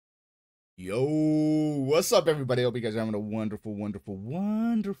Yo, what's up, everybody? Hope you guys are having a wonderful, wonderful,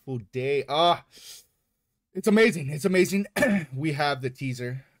 wonderful day. It's amazing. It's amazing. We have the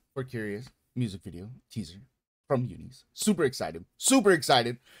teaser for Curious music video teaser from UNIS. Super excited. Super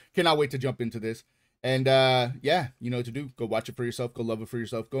excited. Cannot wait to jump into this. And yeah, you know what to do. Go watch it for yourself. Go love it for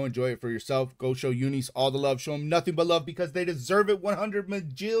yourself. Go enjoy it for yourself. Go show UNIS all the love. Show them nothing but love because they deserve it 100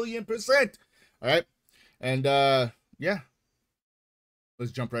 majillion%. All right. And yeah.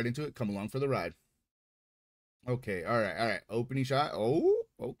 Let's jump right into it. Come along for the ride. Okay, all right. Opening shot. Oh,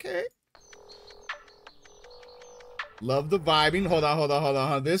 okay. Love the vibing. Hold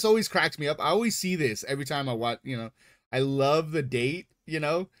on. This always cracks me up. I always see this every time I watch, I love the date,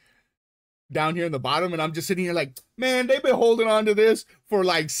 down here in the bottom. And I'm just sitting here like, man, they've been holding on to this for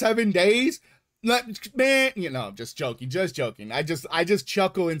like 7 days. Man, just joking. I just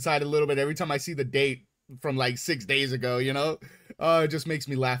chuckle inside a little bit every time I see the date from like 6 days ago, it just makes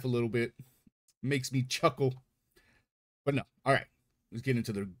me laugh a little bit, makes me chuckle. But no, all right, let's get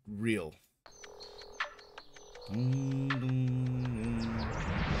into the real.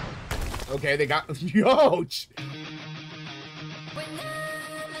 Okay, they got yo.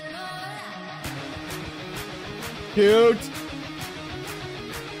 Cute.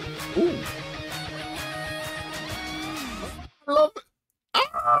 Ooh. Love it.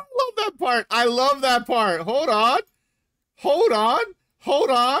 I love that part. I love that part. Hold on.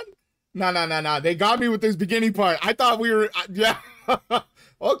 No. They got me with this beginning part. I thought we were, yeah.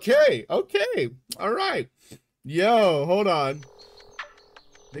 Okay. All right. Yo, hold on.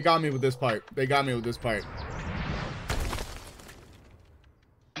 They got me with this part.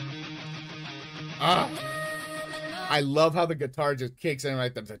 I love how the guitar just kicks in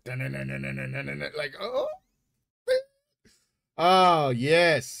right there. Like, oh. Oh,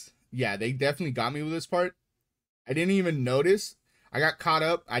 yes. Yeah, they definitely got me with this part. I didn't even notice. I got caught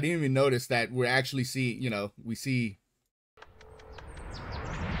up. I didn't even notice that we're actually we see.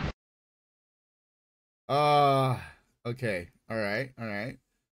 Okay. All right.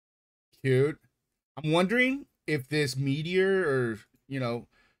 Cute. I'm wondering if this meteor or,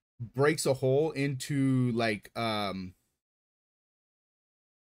 breaks a hole into like a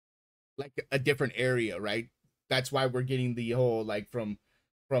different area, right? That's why we're getting the whole like from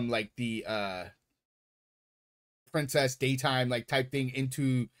like the princess daytime like type thing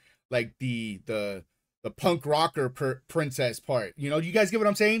into like the punk rocker princess part. Do you guys get what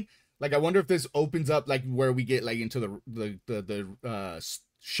I'm saying? Like I wonder if this opens up like where we get like into the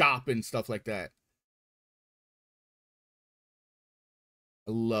shop and stuff like that.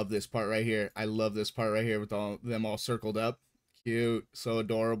 I love this part right here. With all them all circled up. Cute, so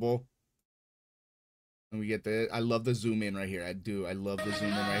adorable. And we get I love the zoom in right here. I love the zoom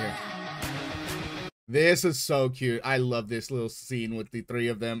in right here. This is so cute. I love this little scene with the three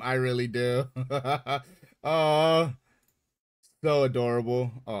of them. I really do. Oh, so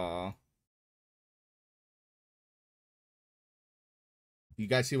adorable. Aw. You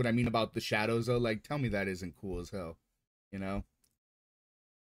guys see what I mean about the shadows though? Like, tell me that isn't cool as hell,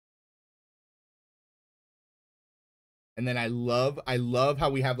 And then I love how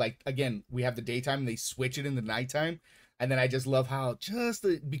we have like, again, we have the daytime and they switch it in the nighttime. And then I just love how just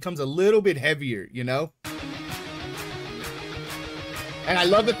it becomes a little bit heavier, And I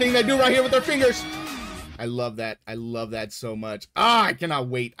love the thing they do right here with their fingers. I love that. I love that so much. I cannot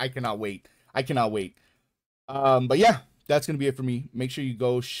wait. But yeah, that's going to be it for me. Make sure you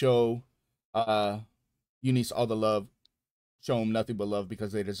go show UNIS all the love. Show them nothing but love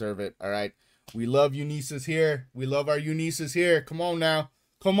because they deserve it. All right. We love UNIS's here. We love our UNIS's here. Come on now.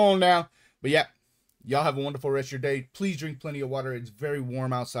 But yeah, y'all have a wonderful rest of your day. Please drink plenty of water. It's very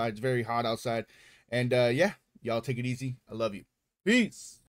warm outside. It's very hot outside. And yeah, y'all take it easy. I love you. Peace.